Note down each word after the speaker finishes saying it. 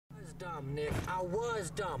dumb, Nick. I was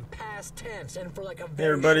dumb. Past tense, and for like a Hey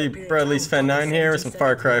everybody, Bradley's Fan 9 here with some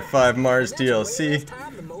Far Cry 5 Mars DLC.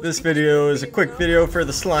 This video is a quick video for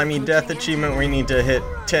the Slimy Death achievement where you need to hit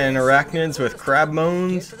 10 arachnids with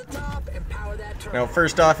Crabmones. Now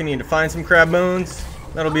first off, you need to find some Crabmones.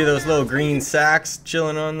 That'll be those little green sacks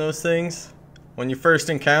chilling on those things. When you first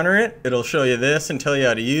encounter it, it'll show you this and tell you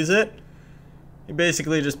how to use it. You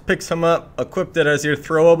basically just pick some up, equip it as your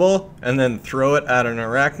throwable, and then throw it at an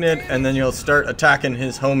arachnid, and then you'll start attacking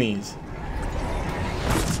his homies.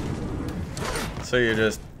 So you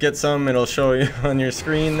just get some, it'll show you on your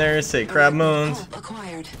screen there, say Crabmones.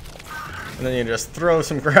 And then you just throw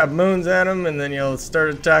some Crabmones at him, and then you'll start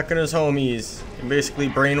attacking his homies. You basically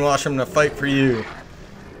brainwash them to fight for you.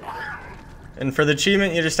 And for the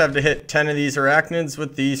achievement, you just have to hit 10 of these arachnids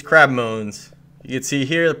with these Crabmones. You can see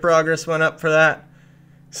here the progress went up for that.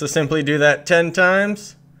 So simply do that 10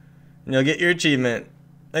 times and you'll get your achievement.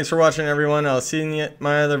 Thanks for watching everyone. I'll see you in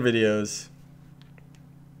my other videos.